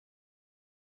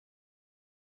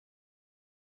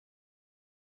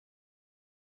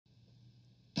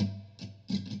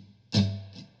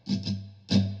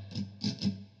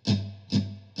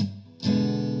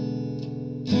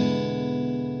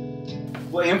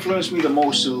What influenced me the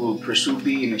most to pursue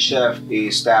being a chef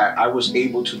is that I was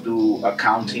able to do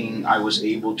accounting, I was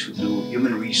able to do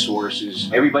human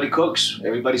resources. Everybody cooks,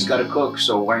 everybody's got to cook,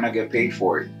 so why not get paid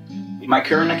for it? My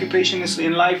current occupation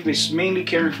in life is mainly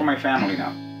caring for my family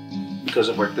now. Because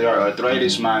of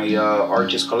arthritis, my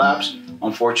arches collapsed.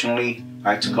 Unfortunately,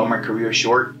 I had to cut my career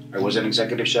short. I was an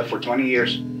executive chef for 20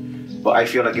 years, but I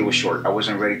feel like it was short. I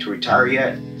wasn't ready to retire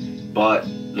yet, but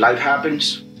life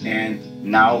happens, and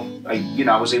now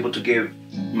I was able to give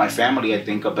my family, I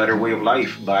think, a better way of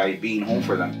life by being home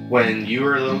for them. When you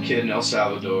were a little kid in El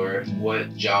Salvador,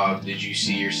 what job did you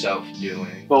see yourself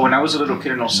doing? Well, when I was a little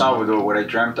kid in El Salvador, what I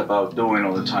dreamt about doing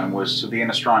all the time was to be an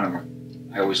astronomer.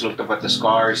 I always looked up at the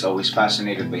stars, always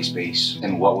fascinated by space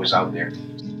and what was out there.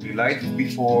 Life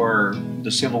before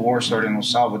the Civil War started in El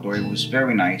Salvador, it was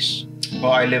very nice.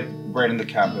 Well, I lived right in the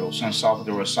capital, San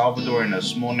Salvador, El Salvador, in a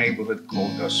small neighborhood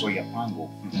called Soyapango.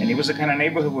 And it was the kind of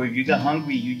neighborhood where if you got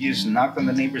hungry, you just knocked on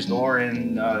the neighbor's door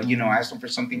and, asked them for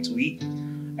something to eat.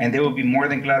 And they would be more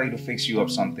than glad to fix you up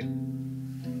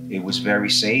something. It was very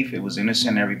safe, it was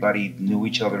innocent, everybody knew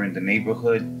each other in the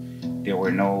neighborhood. There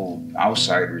were no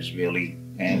outsiders, really.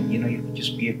 And, you could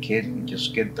just be a kid and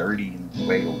just get dirty and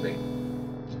play all day.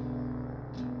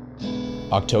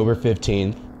 October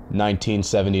 15th,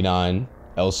 1979,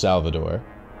 El Salvador.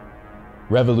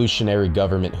 Revolutionary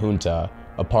government junta,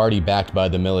 a party backed by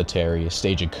the military,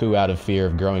 stage a coup out of fear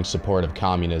of growing support of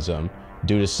communism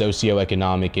due to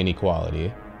socioeconomic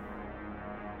inequality.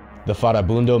 The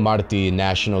Farabundo Martí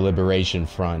National Liberation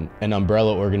Front, an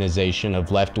umbrella organization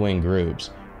of left-wing groups,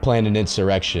 planned an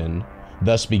insurrection,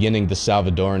 thus beginning the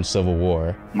Salvadoran Civil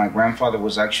War. My grandfather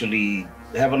was actually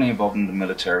heavily involved in the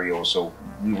military also.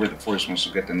 We were the first ones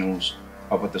to get the news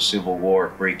about the Civil War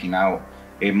breaking out.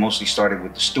 It mostly started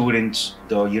with the students.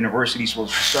 The universities will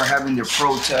start having their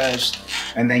protests,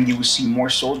 and then you would see more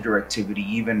soldier activity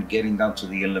even getting down to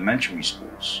the elementary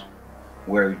schools,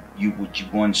 where you would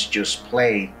once just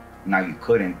play, now you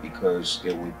couldn't because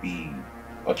there would be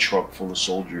a truck full of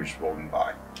soldiers rolling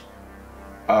by.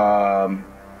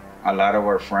 A lot of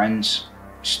our friends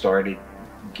started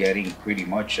getting pretty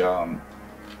much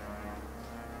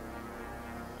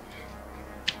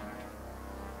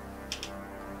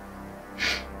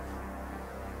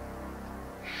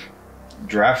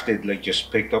drafted, like just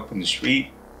picked up on the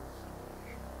street.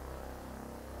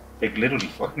 Like literally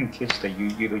fucking kids that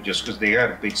you know, just because they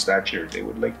had a big stature, they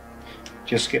would like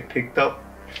just get picked up.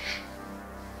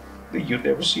 You'd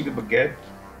never see them again.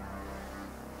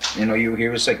 You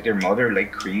hear it's like their mother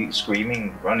like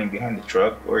screaming, running behind the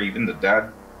truck, or even the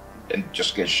dad, and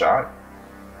just get shot.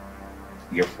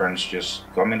 Your friends just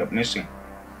coming up missing.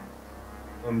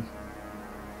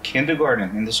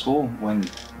 Kindergarten in the school, when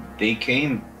they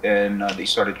came and they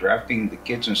started drafting the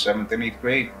kids in 7th and 8th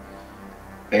grade.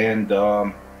 And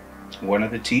one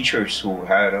of the teachers who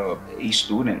had a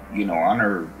student,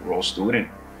 honor roll student,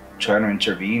 trying to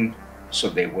intervene so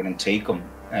they wouldn't take him.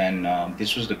 And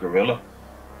this was the guerrilla.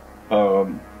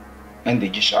 And they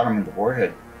just shot him in the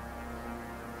forehead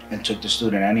and took the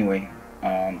student anyway.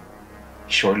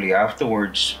 Shortly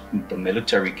afterwards, the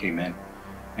military came in,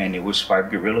 and it was 5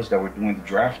 guerrillas that were doing the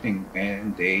drafting,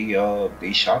 and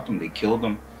they shot them, they killed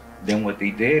them. Then what they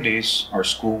did is, our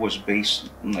school was based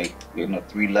like in a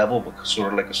 3-level, but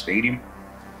sort of like a stadium.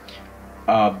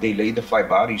 They laid the 5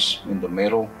 bodies in the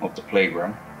middle of the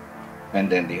playground, and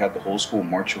then they had the whole school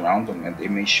march around them, and they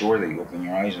made sure that you opened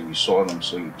your eyes and you saw them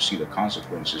so you could see the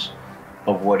consequences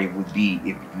of what it would be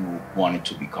if you wanted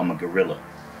to become a guerrilla.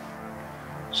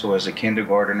 So as a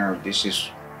kindergartner, this is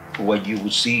what you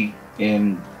would see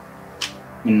in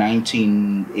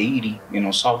 1980 in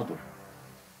El Salvador.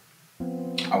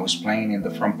 I was playing in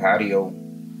the front patio.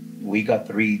 We got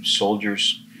 3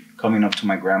 soldiers coming up to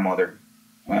my grandmother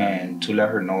and to let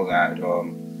her know that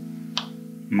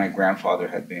my grandfather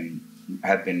had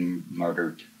been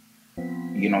murdered.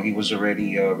 He was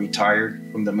already retired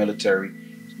from the military.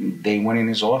 They went in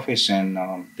his office and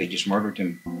they just murdered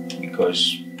him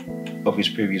because of his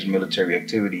previous military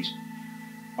activities.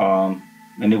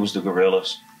 And it was the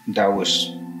guerrillas. That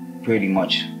was pretty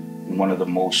much one of the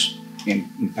most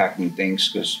impacting things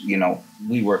because,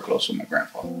 we were close with my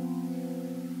grandfather.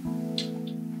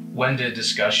 When did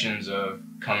discussions of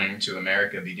coming to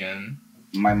America begin?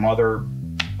 My mother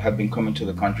had been coming to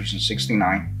the country since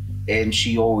 '69, and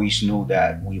she always knew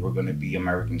that we were going to be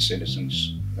American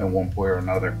citizens at one point or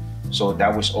another. So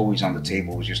that was always on the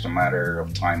table. It was just a matter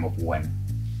of time of when.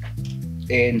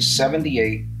 In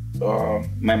 '78,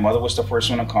 my mother was the first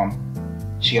one to come.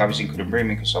 She obviously couldn't bring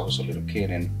me because I was a little kid,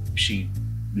 and she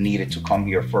needed to come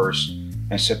here first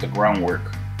and set the groundwork.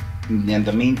 In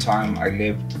the meantime, I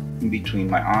lived in between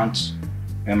my aunts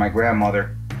and my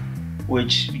grandmother,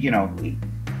 which, you know,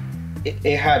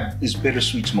 it had its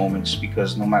bittersweet moments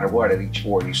because no matter what, at age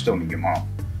 4, you still need your mom.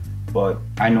 But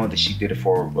I know that she did it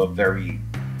for a very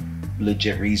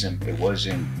legit reason. It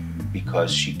wasn't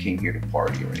because she came here to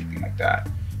party or anything like that.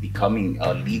 Becoming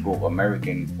a legal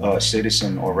American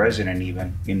citizen or resident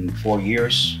even in 4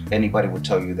 years, anybody would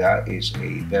tell you that is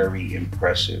a very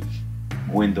impressive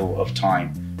window of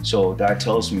time. So that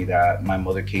tells me that my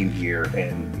mother came here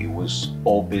and it was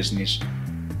all business,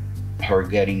 her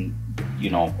getting,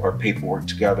 you know, our paperwork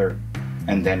together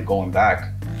and then going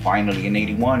back finally in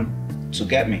 81 to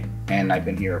get me. And I've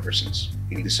been here ever since,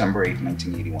 December 8th,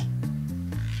 1981.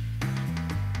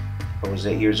 I was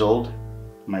 8 years old.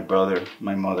 My brother,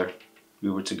 my mother,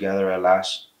 we were together at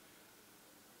last.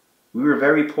 We were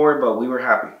very poor, but we were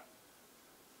happy.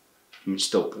 I'm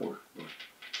still poor.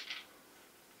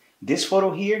 This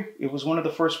photo here, it was one of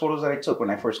the first photos that I took when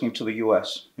I first came to the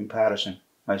US in Patterson.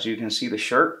 As you can see, the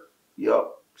shirt,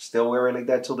 yup, still wear it like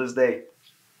that till this day.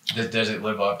 Does it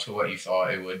live up to what you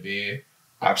thought it would be?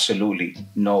 Absolutely.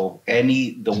 No,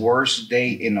 the worst day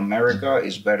in America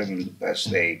is better than the best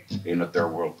day in a third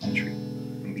world country.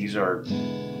 These are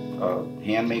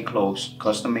handmade clothes,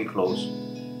 custom-made clothes,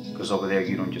 because over there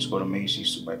you don't just go to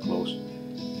Macy's to buy clothes.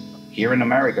 Here in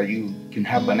America, you can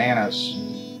have bananas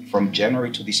from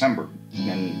January to December,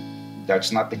 and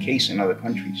that's not the case in other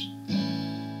countries.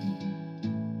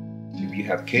 If you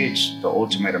have kids, the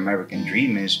ultimate American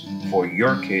dream is for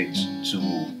your kids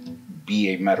to be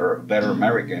a better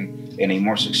American and a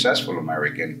more successful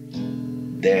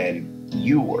American than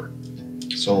you were.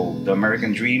 So the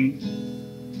American dream,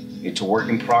 it's a work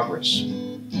in progress.